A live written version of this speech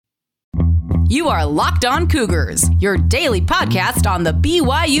You are Locked On Cougars, your daily podcast on the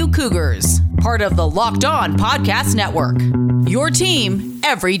BYU Cougars, part of the Locked On Podcast Network. Your team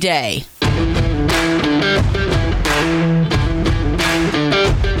every day.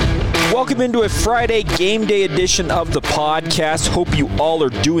 Welcome into a Friday game day edition of the podcast. Hope you all are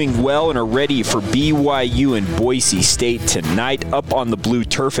doing well and are ready for BYU and Boise State tonight up on the blue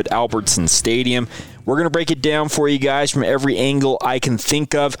turf at Albertson Stadium. We're going to break it down for you guys from every angle I can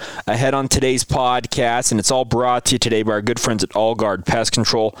think of ahead on today's podcast, and it's all brought to you today by our good friends at Allguard Pest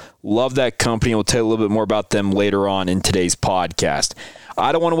Control. Love that company. We'll tell you a little bit more about them later on in today's podcast.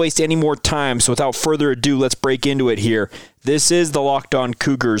 I don't want to waste any more time, so without further ado, let's break into it here. This is the Locked On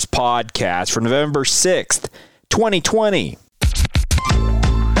Cougars podcast for November 6th, 2020.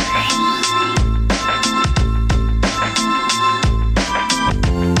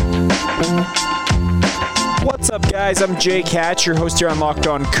 What's up, guys? I'm Jake Hatch, your host here on Locked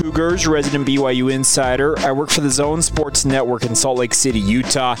On Cougars, resident BYU insider. I work for the Zone Sports Network in Salt Lake City,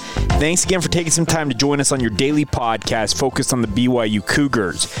 Utah. Thanks again for taking some time to join us on your daily podcast focused on the BYU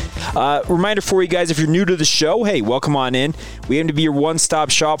Cougars. Reminder for you guys, if you're new to the show, hey, welcome on in. We aim to be your one-stop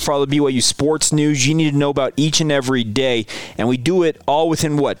shop for all the BYU sports news you need to know about each and every day, and we do it all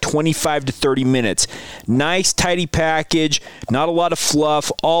within, 25 to 30 minutes. Nice, tidy package, not a lot of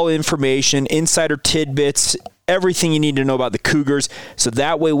fluff, all information, insider tidbits, everything you need to know about the Cougars, so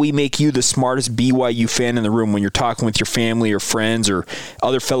that way we make you the smartest BYU fan in the room when you're talking with your family or friends or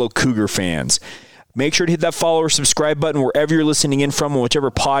other fellow Cougar fans. Make sure to hit that follow or subscribe button wherever you're listening in from, or whichever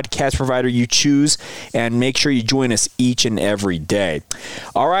podcast provider you choose, and make sure you join us each and every day.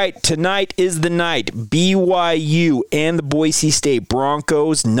 All right, tonight is the night. BYU and the Boise State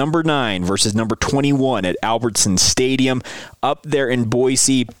Broncos, number 9 versus number 21 at Albertson Stadium up there in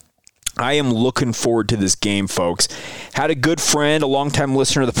Boise. I am looking forward to this game, folks. Had a good friend, a longtime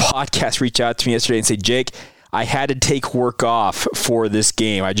listener of the podcast, reach out to me yesterday and say, Jake, I had to take work off for this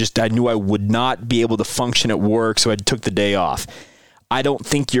game. I knew I would not be able to function at work, so I took the day off. I don't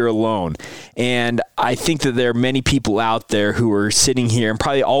think you're alone. And I think that there are many people out there who are sitting here and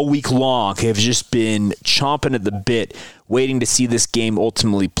probably all week long have just been chomping at the bit, waiting to see this game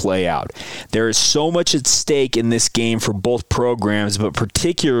ultimately play out. There is so much at stake in this game for both programs, but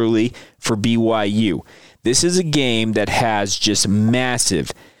particularly for BYU. This is a game that has just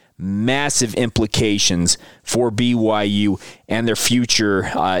massive implications for BYU and their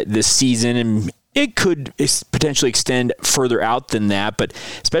future this season, and it could potentially extend further out than that, but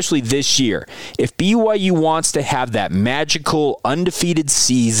especially this year. If BYU wants to have that magical, undefeated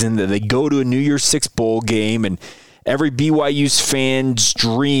season that they go to a New Year's Six bowl game and every BYU's fan's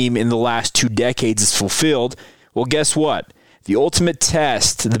dream in the last 2 decades is fulfilled, well, guess what? The ultimate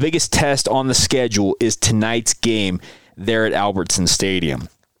test, the biggest test on the schedule is tonight's game there at Albertson Stadium.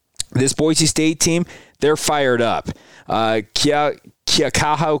 This Boise State team, they're fired up. Kiakaho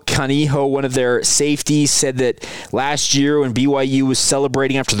Kaniho, one of their safeties, said that last year when BYU was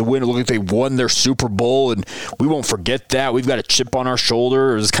celebrating after the win, it looked like they won their Super Bowl, and we won't forget that. We've got a chip on our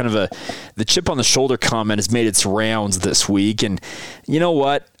shoulder. It was kind of the chip on the shoulder comment has made its rounds this week, and you know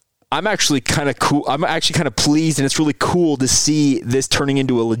what? I'm actually kind of cool. I'm actually kind of pleased, and it's really cool to see this turning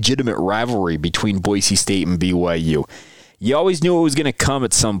into a legitimate rivalry between Boise State and BYU. You always knew it was going to come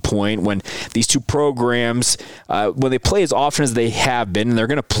at some point when these two programs, when they play as often as they have been, and they're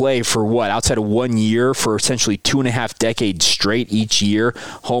going to play for outside of 1 year, for essentially 2.5 decades straight each year,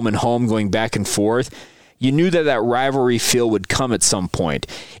 home and home, going back and forth. You knew that rivalry feel would come at some point.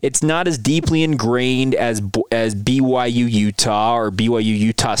 It's not as deeply ingrained as BYU Utah or BYU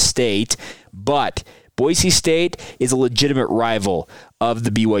Utah State, but Boise State is a legitimate rival of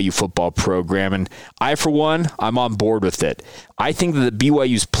the BYU football program, and I, for one, I'm on board with it. I think that the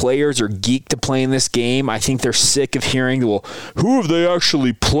BYU's players are geeked to play in this game. I think they're sick of hearing, well, who have they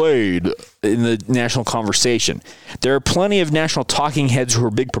actually played in the national conversation? There are plenty of national talking heads who are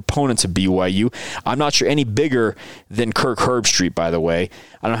big proponents of BYU. I'm not sure any bigger than Kirk Herbstreit, by the way.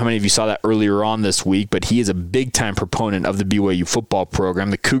 I don't know how many of you saw that earlier on this week, but he is a big-time proponent of the BYU football program.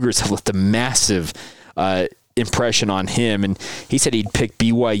 The Cougars have left a massive impression on him, and he said he'd pick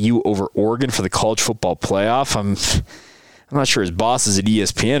BYU over Oregon for the college football playoff. I'm not sure his bosses at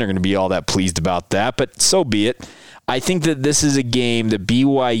ESPN are going to be all that pleased about that, but so be it. I think that this is a game that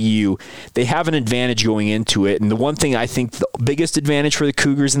BYU, they have an advantage going into it, and the one thing I think the biggest advantage for the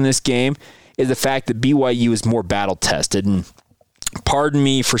Cougars in this game is the fact that BYU is more battle-tested, and pardon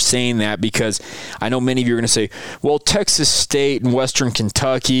me for saying that, because I know many of you are going to say, well, Texas State and Western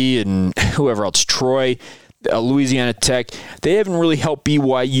Kentucky and whoever else, Troy, Louisiana Tech, they haven't really helped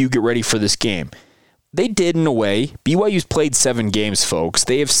BYU get ready for this game. they did in a way. BYU's played 7 games, folks.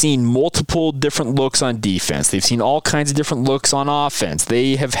 They have seen multiple different looks on defense. They've seen all kinds of different looks on offense.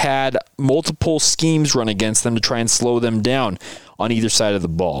 They have had multiple schemes run against them to try and slow them down on either side of the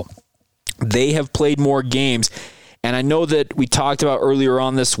ball. They have played more games. And I know that we talked about earlier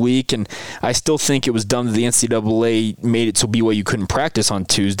on this week, and I still think it was dumb that the NCAA made it so BYU couldn't practice on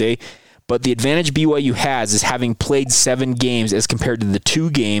Tuesday. But the advantage BYU has is having played 7 games as compared to the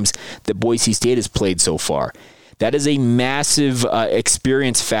 2 games that Boise State has played so far. That is a massive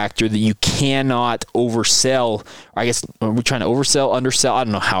experience factor that you cannot oversell. I guess we're trying to oversell, undersell. I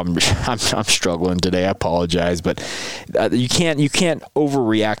don't know how I'm struggling today. I apologize, but you can't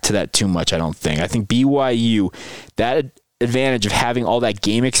overreact to that too much. I don't think. I think BYU, that advantage of having all that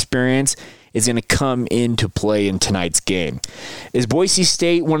game experience is going to come into play in tonight's game. Is Boise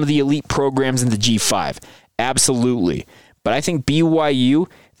State one of the elite programs in the G5? Absolutely. But I think BYU,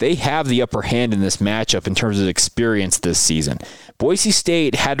 they have the upper hand in this matchup in terms of experience this season. Boise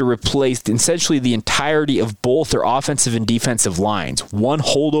State had to replace essentially the entirety of both their offensive and defensive lines. One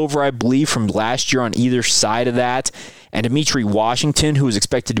holdover, I believe, from last year on either side of that. And Dimitri Washington, who was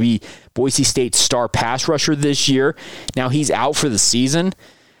expected to be Boise State's star pass rusher this year, now he's out for the season.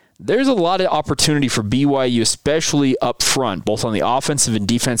 There's a lot of opportunity for BYU, especially up front, both on the offensive and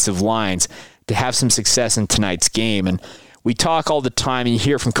defensive lines, to have some success in tonight's game. And we talk all the time, and you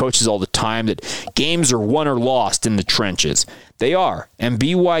hear from coaches all the time, that games are won or lost in the trenches. They are. And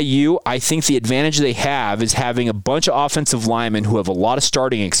BYU, I think the advantage they have is having a bunch of offensive linemen who have a lot of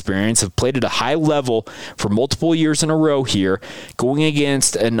starting experience, have played at a high level for multiple years in a row here, going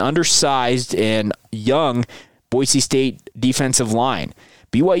against an undersized and young Boise State defensive line.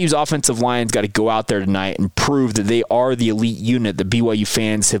 BYU's offensive line's got to go out there tonight and prove that they are the elite unit that BYU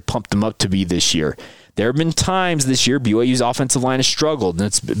fans have pumped them up to be this year. There have been times this year BYU's offensive line has struggled, and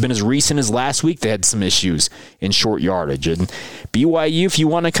it's been as recent as last week they had some issues in short yardage. And BYU, if you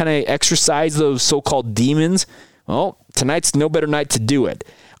want to kind of exercise those so-called demons, well, tonight's no better night to do it.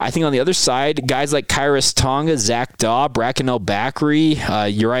 I think on the other side, guys like Kairos Tonga, Zach Daw, Bracken El-Bakri,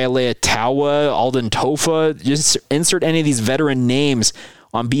 Uriah Leatawa, Alden Tofa, just insert any of these veteran names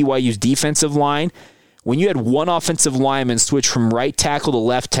on BYU's defensive line. When you had one offensive lineman switch from right tackle to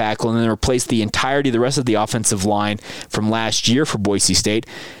left tackle and then replace the entirety of the rest of the offensive line from last year for Boise State,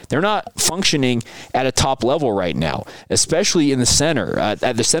 they're not functioning at a top level right now, especially in the center, at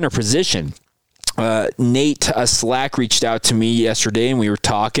the center position. Nate Slack reached out to me yesterday, and we were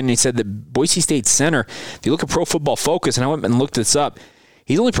talking, and he said that Boise State center, if you look at Pro Football Focus, and I went and looked this up,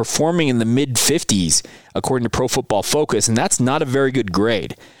 he's only performing in the mid-50s, according to Pro Football Focus, and that's not a very good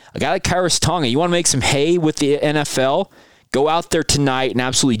grade. A guy like Kairos Tonga, you want to make some hay with the NFL? Go out there tonight and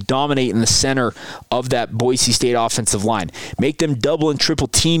absolutely dominate in the center of that Boise State offensive line. Make them double and triple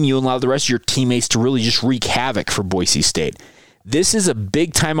team you and allow the rest of your teammates to really just wreak havoc for Boise State. This is a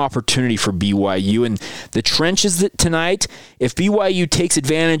big-time opportunity for BYU, and the trenches tonight, if BYU takes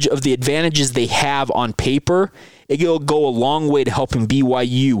advantage of the advantages they have on paper, it'll go a long way to helping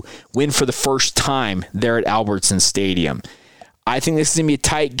BYU win for the first time there at Albertson Stadium. I think this is going to be a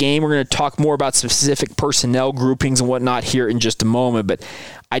tight game. We're going to talk more about specific personnel groupings and whatnot here in just a moment, but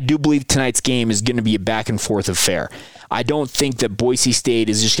I do believe tonight's game is going to be a back-and-forth affair. I don't think that Boise State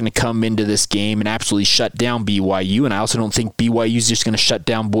is just going to come into this game and absolutely shut down BYU, and I also don't think BYU is just going to shut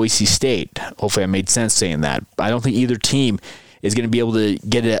down Boise State. Hopefully I made sense saying that. I don't think either team is going to be able to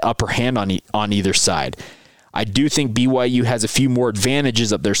get an upper hand on either side. I do think BYU has a few more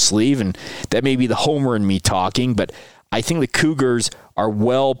advantages up their sleeve, and that may be the homer in me talking, but I think the Cougars are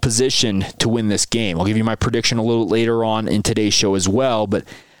well positioned to win this game. I'll give you my prediction a little later on in today's show as well, but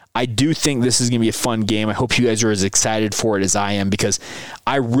I do think this is going to be a fun game. I hope you guys are as excited for it as I am, because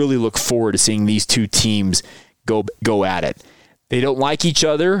I really look forward to seeing these two teams go at it. They don't like each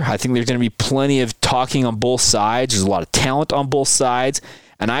other. I think there's going to be plenty of talking on both sides. There's a lot of talent on both sides,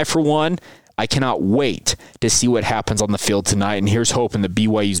 and I, for one, I cannot wait to see what happens on the field tonight, and here's hoping that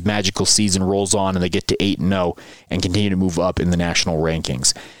BYU's magical season rolls on and they get to 8-0 and continue to move up in the national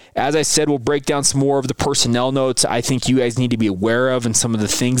rankings. As I said, we'll break down some more of the personnel notes I think you guys need to be aware of and some of the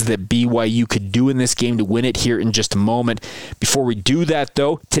things that BYU could do in this game to win it here in just a moment. Before we do that,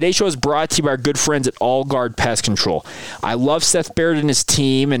 though, today's show is brought to you by our good friends at All Guard Pest Control. I love Seth Barrett and his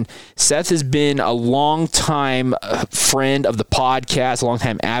team, and Seth has been a long-time friend of the podcast, a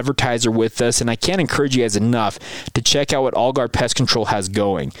long-time advertiser with us, and I can't encourage you guys enough to check out what All Guard Pest Control has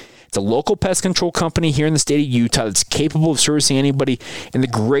going. It's a local pest control company here in the state of Utah that's capable of servicing anybody in the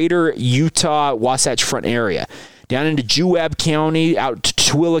greater Utah, Wasatch Front area. Down into Juab County, out to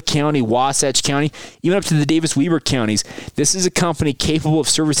Tooele County, Wasatch County, even up to the Davis-Weber counties. This is a company capable of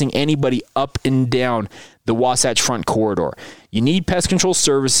servicing anybody up and down the Wasatch Front Corridor. You need pest control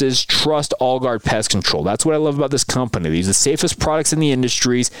services, trust Allguard Pest Control. That's what I love about this company. These are the safest products in the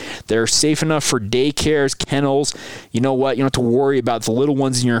industries. They're safe enough for daycares, kennels. You know what? You don't have to worry about the little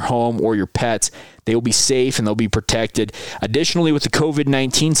ones in your home or your pets. They will be safe and they'll be protected. Additionally, with the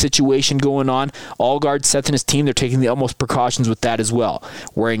COVID-19 situation going on, Allguard, Seth and his team, they're taking the utmost precautions with that as well.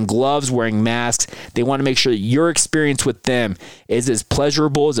 Wearing gloves, wearing masks. They want to make sure that your experience with them is as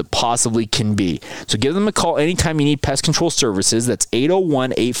pleasurable as it possibly can be. So give them a call anytime you need pest control services. That's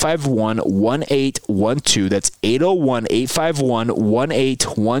 801-851-1812. That's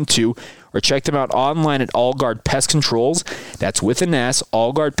 801-851-1812. Or check them out online at Allguard Pest Controls. That's with an S,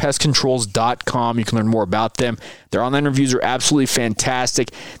 allguardpestcontrols.com. You can learn more about them. Their online reviews are absolutely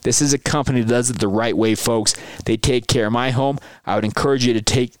fantastic. This is a company that does it the right way, folks. They take care of my home. I would encourage you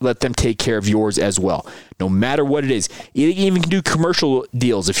to let them take care of yours as well. No matter what it is. You even can do commercial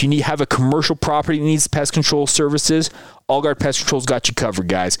deals. If you have a commercial property that needs pest control services, Allguard Pest Control's got you covered,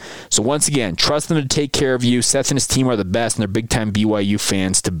 guys. So once again, trust them to take care of you. Seth and his team are the best, and they're big-time BYU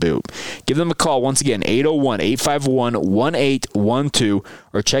fans to boot. Give them a call, once again, 801-851-1812,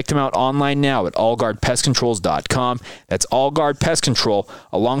 or check them out online now at allguardpestcontrols.com. That's Allguard Pest Control,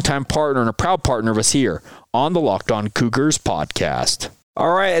 a longtime partner and a proud partner of us here on the Locked On Cougars podcast.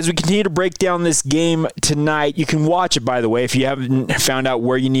 All right, as we continue to break down this game tonight, you can watch it, by the way, if you haven't found out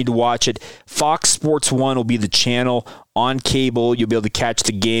where you need to watch it. Fox Sports 1 will be the channel on cable. You'll be able to catch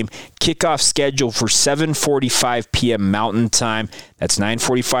the game. Kickoff scheduled for 7:45 p.m. Mountain Time. That's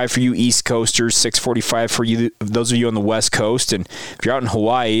 9:45 for you East Coasters, 6:45 for you, those of you on the West Coast. And if you're out in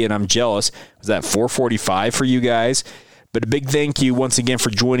Hawaii, and I'm jealous, was that 4:45 for you guys? But a big thank you once again for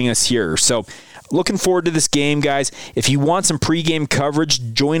joining us here. So looking forward to this game, guys. If you want some pregame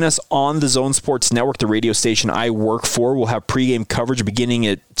coverage, join us on the Zone Sports Network, the radio station I work for. We'll have pregame coverage beginning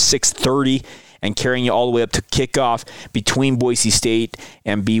at 6:30 and carrying you all the way up to kickoff between Boise State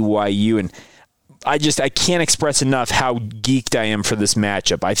and BYU. And I can't express enough how geeked I am for this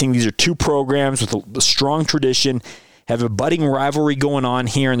matchup. I think these are two programs with a strong tradition, have a budding rivalry going on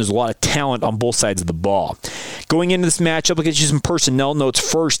here, and there's a lot of talent on both sides of the ball. Going into this matchup, look at you some personnel notes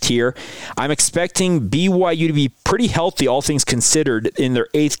first here. I'm expecting BYU to be pretty healthy, all things considered, in their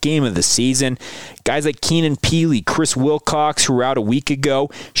 8th game of the season. Guys like Keenan Peely, Chris Wilcox, who were out a week ago,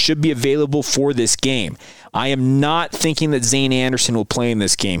 should be available for this game. I am not thinking that Zane Anderson will play in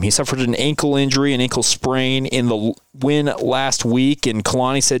this game. He suffered an ankle injury, an ankle sprain in the win last week, and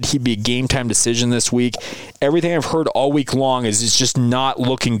Kalani said he'd be a game-time decision this week. Everything I've heard all week long is it's just not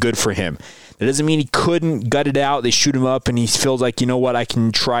looking good for him. That doesn't mean he couldn't gut it out. They shoot him up, and he feels like, you know what, I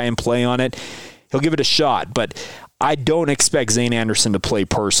can try and play on it. He'll give it a shot, but I don't expect Zane Anderson to play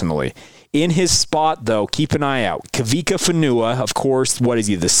personally. In his spot, though, keep an eye out. Kavika Fanua, of course, what is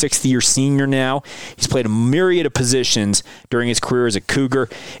he, the 6th-year senior now? He's played a myriad of positions during his career as a Cougar.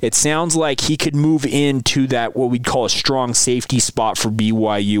 It sounds like he could move into that, what we'd call a strong safety spot for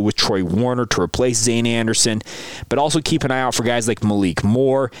BYU with Troy Warner to replace Zane Anderson. But also keep an eye out for guys like Malik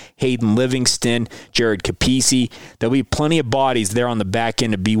Moore, Hayden Livingston, Jared Capisi. There'll be plenty of bodies there on the back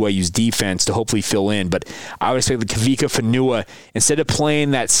end of BYU's defense to hopefully fill in. But I would expect the Kavika Fanua, instead of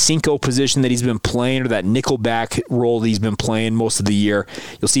playing that Cinco position that he's been playing, or that nickelback role that he's been playing most of the year,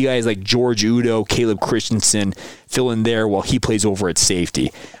 you'll see guys like George Udo, Caleb Christensen fill in there while he plays over at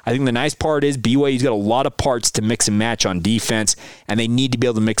safety. I think the nice part is BYU's got a lot of parts to mix and match on defense, and they need to be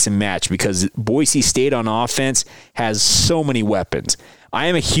able to mix and match because Boise State on offense has so many weapons. I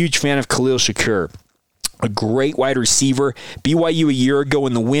am a huge fan of Khalil Shakur, a great wide receiver. BYU a year ago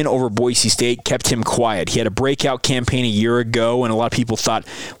in the win over Boise State kept him quiet. He had a breakout campaign a year ago, and a lot of people thought,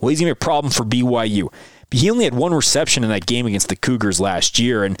 well, he's going to be a problem for BYU. But he only had one reception in that game against the Cougars last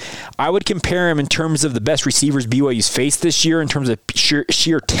year, and I would compare him in terms of the best receivers BYU's faced this year in terms of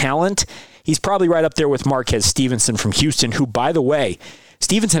sheer talent. He's probably right up there with Marquez Stevenson from Houston, who, by the way,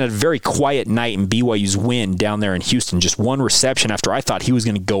 Stevenson had a very quiet night in BYU's win down there in Houston. Just one reception after I thought he was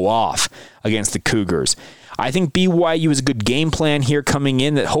going to go off against the Cougars. I think BYU is a good game plan here coming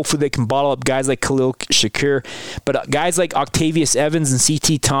in that hopefully they can bottle up guys like Khalil Shakur. But guys like Octavius Evans and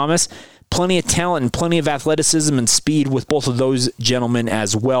C.T. Thomas, plenty of talent and plenty of athleticism and speed with both of those gentlemen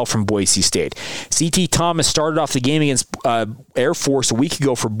as well from Boise State. C.T. Thomas started off the game against Air Force a week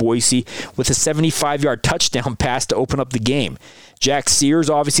ago for Boise with a 75-yard touchdown pass to open up the game. Jack Sears,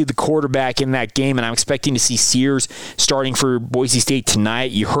 obviously the quarterback in that game, and I'm expecting to see Sears starting for Boise State tonight.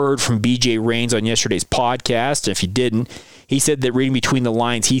 You heard from B.J. Rains on yesterday's podcast. If you didn't, he said that reading between the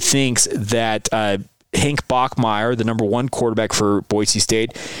lines, he thinks that Hank Bachmeier, the number one quarterback for Boise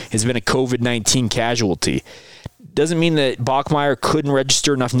State, has been a COVID-19 casualty. Doesn't mean that Bachmeier couldn't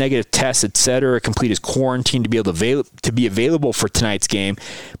register enough negative tests, etc., complete his quarantine to be able to be available for tonight's game.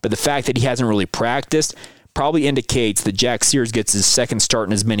 But the fact that he hasn't really practiced probably indicates that Jack Sears gets his second start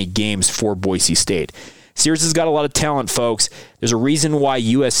in as many games for Boise State. Sears has got a lot of talent, folks. There's a reason why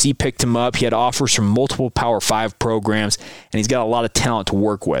USC picked him up. He had offers from multiple Power 5 programs, and he's got a lot of talent to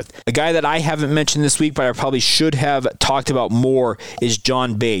work with. A guy that I haven't mentioned this week, but I probably should have talked about more, is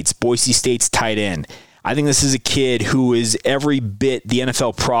John Bates, Boise State's tight end. I think this is a kid who is every bit the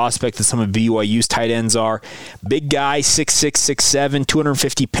NFL prospect that some of BYU's tight ends are. Big guy, 6'6", 6'7",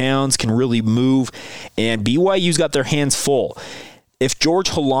 250 pounds, can really move, and BYU's got their hands full. If George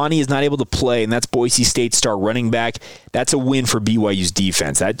Holani is not able to play, and that's Boise State's star running back, that's a win for BYU's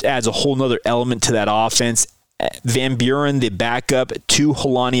defense. That adds a whole nother element to that offense. Van Buren, the backup to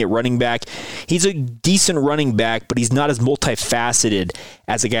Holani at running back, he's a decent running back, but he's not as multifaceted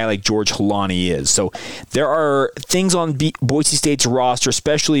as a guy like George Holani is. So there are things on Boise State's roster,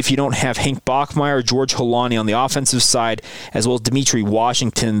 especially if you don't have Hank Bachmeier or George Holani on the offensive side, as well as Dimitri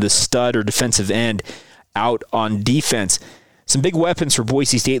Washington, the stud or defensive end, out on defense. Some big weapons for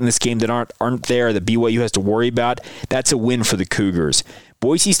Boise State in this game that aren't there that BYU has to worry about. That's a win for the Cougars.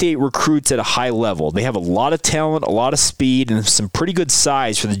 Boise State recruits at a high level. They have a lot of talent, a lot of speed, and some pretty good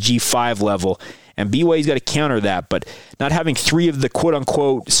size for the G5 level. And BYU's got to counter that, but not having three of the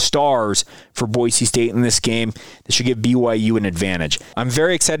quote-unquote stars for Boise State in this game, this should give BYU an advantage. I'm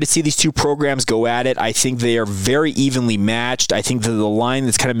very excited to see these two programs go at it. I think they are very evenly matched. I think that the line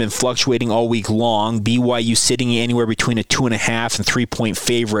that's kind of been fluctuating all week long, BYU sitting anywhere between a 2.5 and 3-point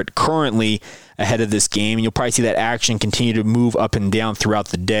favorite currently ahead of this game. And you'll probably see that action continue to move up and down throughout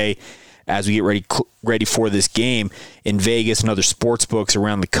the day as we get ready for this game in Vegas and other sports books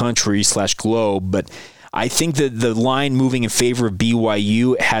around the country /globe. But I think that the line moving in favor of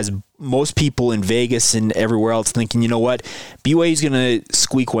BYU has most people in Vegas and everywhere else thinking, you know what, BYU is going to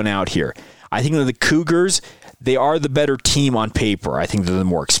squeak one out here. I think that the Cougars, they are the better team on paper. I think they're the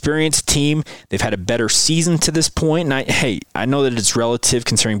more experienced team. They've had a better season to this point. And I know that it's relative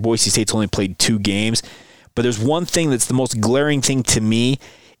considering Boise State's only played 2 games, but there's one thing that's the most glaring thing to me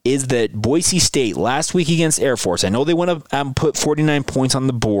is that Boise State last week against Air Force, I know they went up and put 49 points on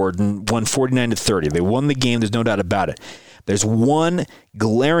the board and won 49-30. They won the game. There's no doubt about it. There's one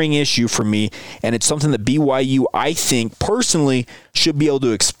glaring issue for me, and it's something that BYU, I think, personally should be able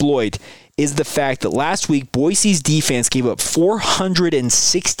to exploit, is the fact that last week Boise's defense gave up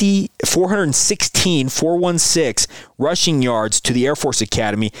 416 rushing yards to the Air Force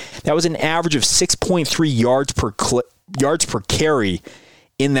Academy. That was an average of 6.3 yards per carry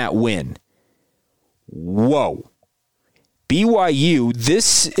in that win. Whoa. BYU,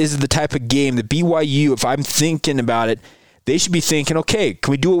 this is the type of game that BYU, if I'm thinking about it, they should be thinking, okay,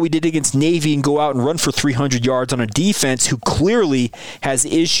 can we do what we did against Navy and go out and run for 300 yards on a defense who clearly has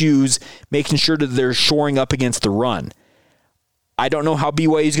issues making sure that they're shoring up against the run? I don't know how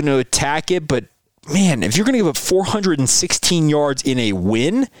BYU is going to attack it, but man, if you're going to give up 416 yards in a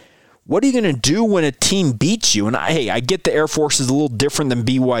win, what are you going to do when a team beats you? And I get the Air Force is a little different than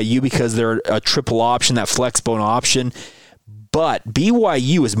BYU because they're a triple option, that flex bone option. But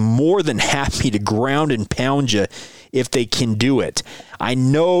BYU is more than happy to ground and pound you if they can do it. I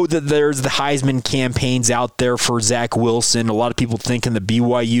know that there's the Heisman campaigns out there for Zach Wilson. A lot of people thinking that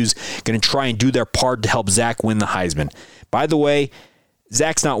BYU's going to try and do their part to help Zach win the Heisman. By the way,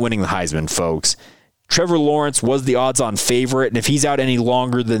 Zach's not winning the Heisman, folks. Trevor Lawrence was the odds-on favorite, and if he's out any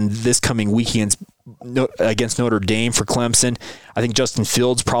longer than this coming week against Notre Dame for Clemson, I think Justin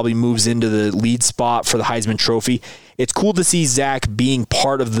Fields probably moves into the lead spot for the Heisman Trophy. It's cool to see Zach being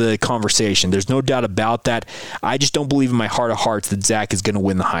part of the conversation. There's no doubt about that. I just don't believe in my heart of hearts that Zach is going to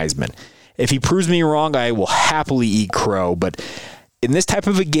win the Heisman. If he proves me wrong, I will happily eat crow, but in this type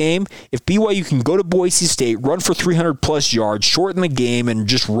of a game, if BYU can go to Boise State, run for 300-plus yards, shorten the game, and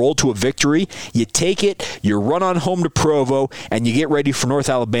just roll to a victory, you take it, you run on home to Provo, and you get ready for North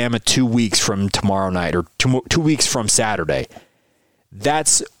Alabama 2 weeks from tomorrow night, or 2 weeks from Saturday.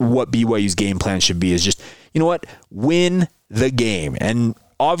 That's what BYU's game plan should be, is just, you know what, win the game. And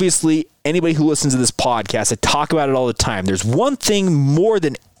obviously, anybody who listens to this podcast, I talk about it all the time. There's one thing more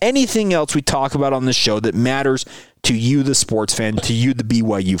than anything else we talk about on this show that matters to you, the sports fan, to you, the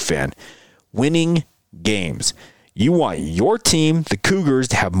BYU fan. Winning games. You want your team, the Cougars,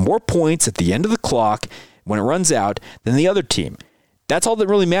 to have more points at the end of the clock when it runs out than the other team. That's all that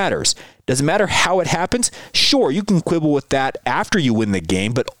really matters. Doesn't matter how it happens. Sure, you can quibble with that after you win the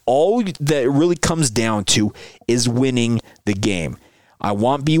game, but all that it really comes down to is winning the game. I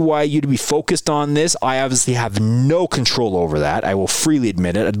want BYU to be focused on this. I obviously have no control over that. I will freely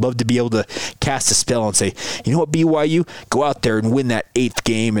admit it. I'd love to be able to cast a spell and say, you know what, BYU, go out there and win that 8th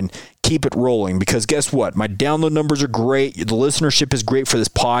game and keep it rolling, because guess what? My download numbers are great. The listenership is great for this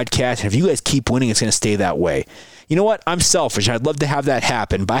podcast. And if you guys keep winning, it's going to stay that way. You know what? I'm selfish. I'd love to have that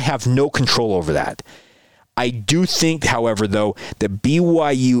happen, but I have no control over that. I do think, however, though, that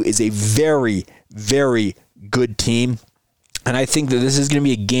BYU is a very, very good team. And I think that this is going to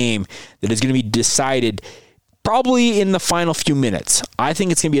be a game that is going to be decided probably in the final few minutes. I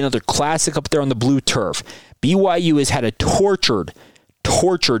think it's going to be another classic up there on the blue turf. BYU has had a tortured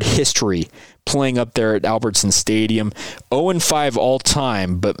history playing up there at Albertson Stadium. 0-5 all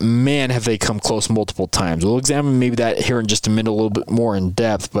time, but man, have they come close multiple times. We'll examine maybe that here in just a minute a little bit more in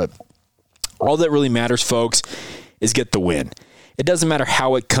depth, but all that really matters, folks, is get the win. It doesn't matter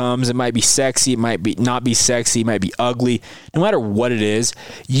how it comes. It might be sexy. It might be not be sexy. It might be ugly. No matter what it is,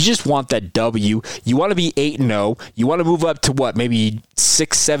 you just want that W. You want to be 8-0. You want to move up to what? Maybe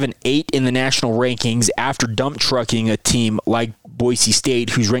 6, 7, 8 in the national rankings after dump trucking a team like Boise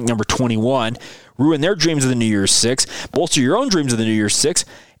State, who's ranked number 21, ruin their dreams of the New Year's Six, bolster your own dreams of the New Year's Six,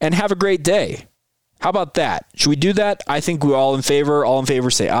 and have a great day. How about that? Should we do that? I think we're all in favor. All in favor,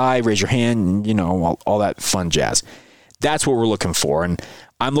 say aye, raise your hand, all that fun jazz. That's what we're looking for, and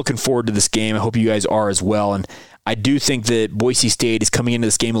I'm looking forward to this game. I hope you guys are as well, and I do think that Boise State is coming into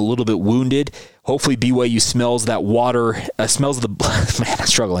this game a little bit wounded. Hopefully BYU smells that water, smells the man, I'm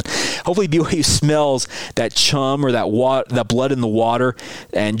struggling. Hopefully BYU smells that chum or that blood in the water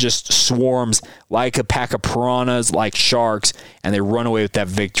and just swarms like a pack of piranhas, like sharks, and they run away with that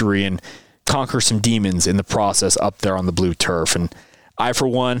victory and conquer some demons in the process up there on the blue turf. And I, for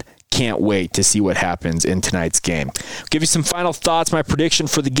one, can't wait to see what happens in tonight's game. I'll give you some final thoughts, my prediction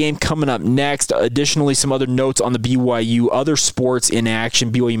for the game coming up next. Additionally, some other notes on the BYU other sports in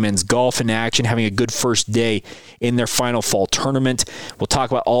action. BYU men's golf in action, having a good first day in their final fall tournament. We'll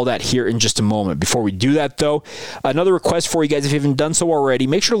talk about all that here in just a moment. Before we do that, though, another request for you guys, if you haven't done so already,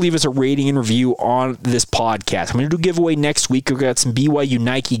 make sure to leave us a rating and review on this podcast. I'm going to do a giveaway next week. We've got some BYU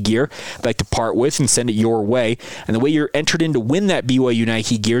Nike gear I'd like to part with and send it your way. And the way you're entered in to win that BYU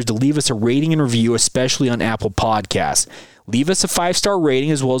Nike gear is to leave us a rating and review, especially on Apple Podcasts. Leave us a 5-star rating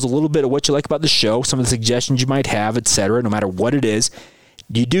as well as a little bit of what you like about the show, some of the suggestions you might have, etc., no matter what it is.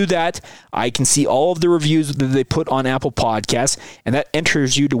 You do that, I can see all of the reviews that they put on Apple Podcasts, and that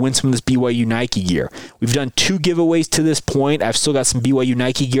enters you to win some of this BYU Nike gear. We've done 2 giveaways to this point. I've still got some BYU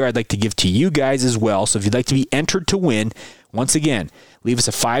Nike gear I'd like to give to you guys as well. So if you'd like to be entered to win, once again, leave us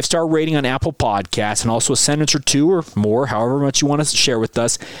a 5-star rating on Apple Podcasts and also a sentence or 2 or more, however much you want to share with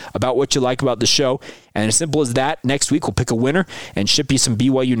us about what you like about the show. And as simple as that, next week we'll pick a winner and ship you some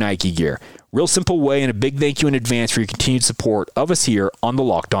BYU Nike gear. Real simple way, and a big thank you in advance for your continued support of us here on the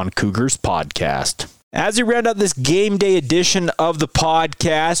Locked On Cougars podcast. As we round out this game day edition of the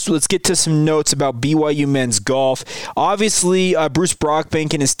podcast, let's get to some notes about BYU men's golf. Obviously, Bruce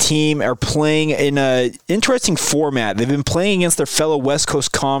Brockbank and his team are playing in an interesting format. They've been playing against their fellow West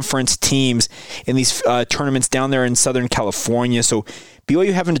Coast Conference teams in these tournaments down there in Southern California. So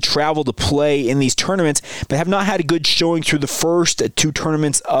BYU having to travel to play in these tournaments, but have not had a good showing through the first 2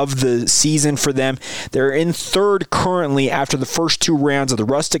 tournaments of the season for them. They're in 3rd currently after the first 2 rounds of the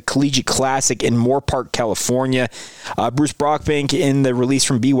Rustic Collegiate Classic in Moorpark, California. Bruce Brockbank in the release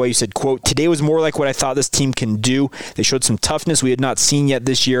from BYU said, quote, "Today was more like what I thought this team can do. They showed some toughness we had not seen yet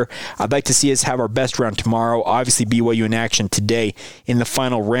this year. I'd like to see us have our best round tomorrow." Obviously, BYU in action today in the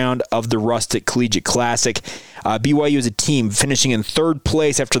final round of the Rustic Collegiate Classic. BYU is a team finishing in 3rd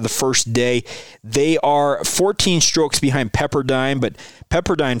place after the first day. They are 14 strokes behind Pepperdine, but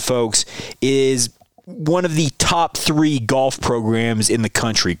Pepperdine, folks, is one of the top 3 golf programs in the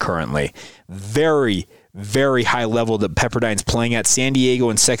country currently. Very, very high level that Pepperdine's playing at. San Diego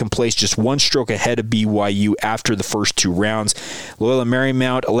in 2nd place, just 1 stroke ahead of BYU after the first 2 rounds. Loyola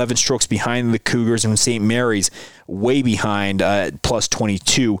Marymount, 11 strokes behind the Cougars, and St. Mary's way behind plus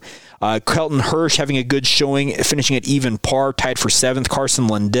 22. Kelton Hirsch having a good showing, finishing at even par, tied for 7th. Carson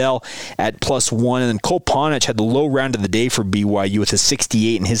Lundell at +1. And then Cole Ponich had the low round of the day for BYU with a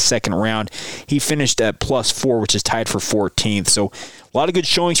 68 in his 2nd round. He finished at +4, which is tied for 14th. So a lot of good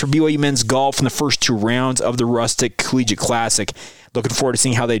showings for BYU men's golf in the first 2 rounds of the Rustic Collegiate Classic. Looking forward to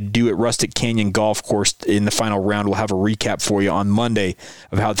seeing how they do at Rustic Canyon Golf Course in the final round. We'll have a recap for you on Monday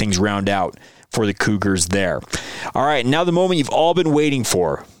of how things round out for the Cougars there. All right, now the moment you've all been waiting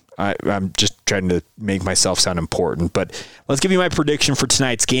for. I'm just trying to make myself sound important. But let's give you my prediction for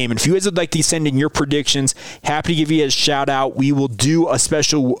tonight's game. And if you guys would like to send in your predictions, happy to give you a shout out. We will do a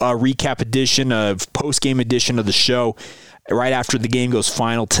special recap edition of post-game edition of the show right after the game goes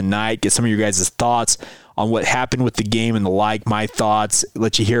final tonight. Get some of your guys' thoughts on what happened with the game and the like, my thoughts,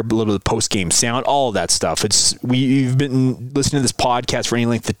 let you hear a little of the post-game sound, all of that stuff. We've been listening to this podcast for any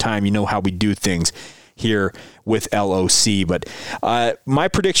length of time. You know how we do things here with LOC. But my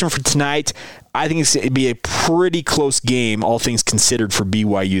prediction for tonight, I think it's going to be a pretty close game, all things considered, for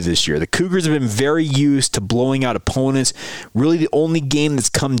BYU this year. The Cougars have been very used to blowing out opponents. Really, the only game that's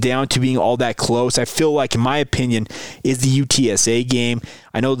come down to being all that close, I feel like, in my opinion, is the UTSA game.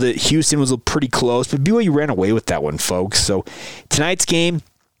 I know that Houston was pretty close, but BYU ran away with that one, folks. So tonight's game,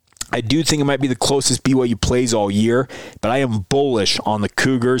 I do think it might be the closest BYU plays all year, but I am bullish on the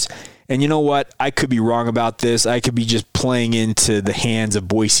Cougars. And you know what? I could be wrong about this. I could be just playing into the hands of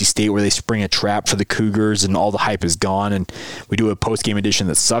Boise State where they spring a trap for the Cougars and all the hype is gone and we do a post-game edition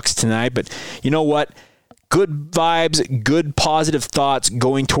that sucks tonight. But you know what? Good vibes, good positive thoughts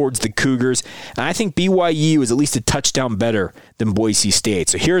going towards the Cougars. And I think BYU is at least a touchdown better than Boise State.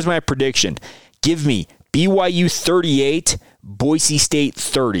 So here's my prediction. Give me BYU 38, Boise State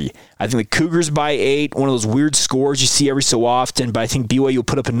 30. I think the Cougars by 8, one of those weird scores you see every so often, but I think BYU will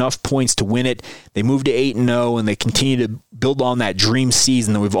put up enough points to win it. They move to 8-0, and they continue to build on that dream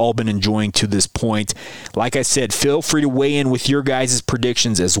season that we've all been enjoying to this point. Like I said, feel free to weigh in with your guys'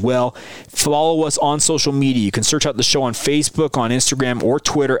 predictions as well. Follow us on social media. You can search out the show on Facebook, on Instagram, or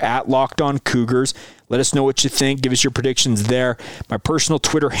Twitter at Locked On Cougars. Let us know what you think. Give us your predictions there. My personal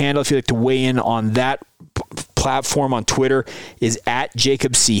Twitter handle, if you'd like to weigh in on that platform on Twitter, is at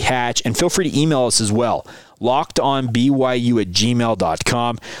Jacob C. Hatch. And feel free to email us as well.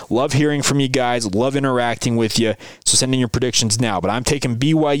 LockedOnBYU@gmail.com. Love hearing from you guys. Love interacting with you. So send in your predictions now. But I'm taking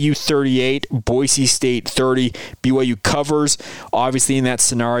BYU 38, Boise State 30. BYU covers, obviously, in that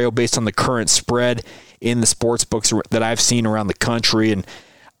scenario based on the current spread in the sports books that I've seen around the country. And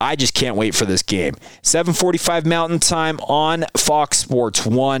I just can't wait for this game. 7:45 Mountain Time on Fox Sports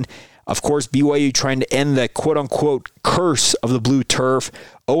 1. Of course, BYU trying to end the quote-unquote curse of the blue turf.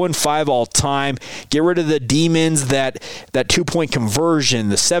 0-5 all time. Get rid of the demons, that 2-point conversion,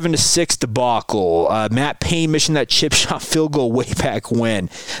 the 7-6 debacle. Matt Payne missing that chip shot field goal way back when.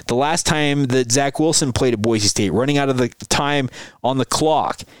 The last time that Zach Wilson played at Boise State, running out of the time on the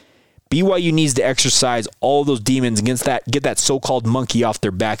clock. BYU needs to exercise all those demons against that, get that so-called monkey off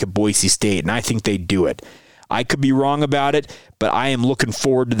their back at Boise State, and I think they do it. I could be wrong about it, but I am looking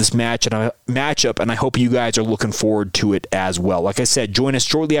forward to this matchup, and I hope you guys are looking forward to it as well. Like I said, join us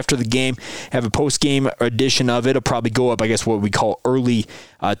shortly after the game. Have a post-game edition of it. It'll probably go up, I guess, what we call early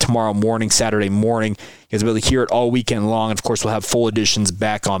tomorrow morning, Saturday morning. You guys will be able to hear it all weekend long. And, of course, we'll have full editions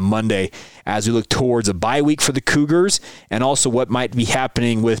back on Monday as we look towards a bye week for the Cougars and also what might be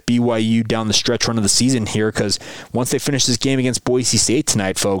happening with BYU down the stretch run of the season here, because once they finish this game against Boise State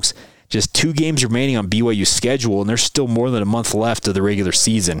tonight, folks, just 2 games remaining on BYU's schedule, and there's still more than a month left of the regular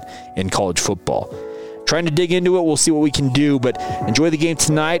season in college football. Trying to dig into it, we'll see what we can do, but enjoy the game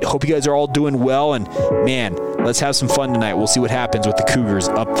tonight. Hope you guys are all doing well, and man, let's have some fun tonight. We'll see what happens with the Cougars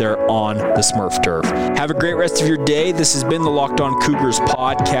up there on the Smurf turf. Have a great rest of your day. This has been the Locked On Cougars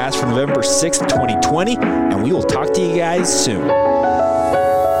podcast for November 6th, 2020, and we will talk to you guys soon.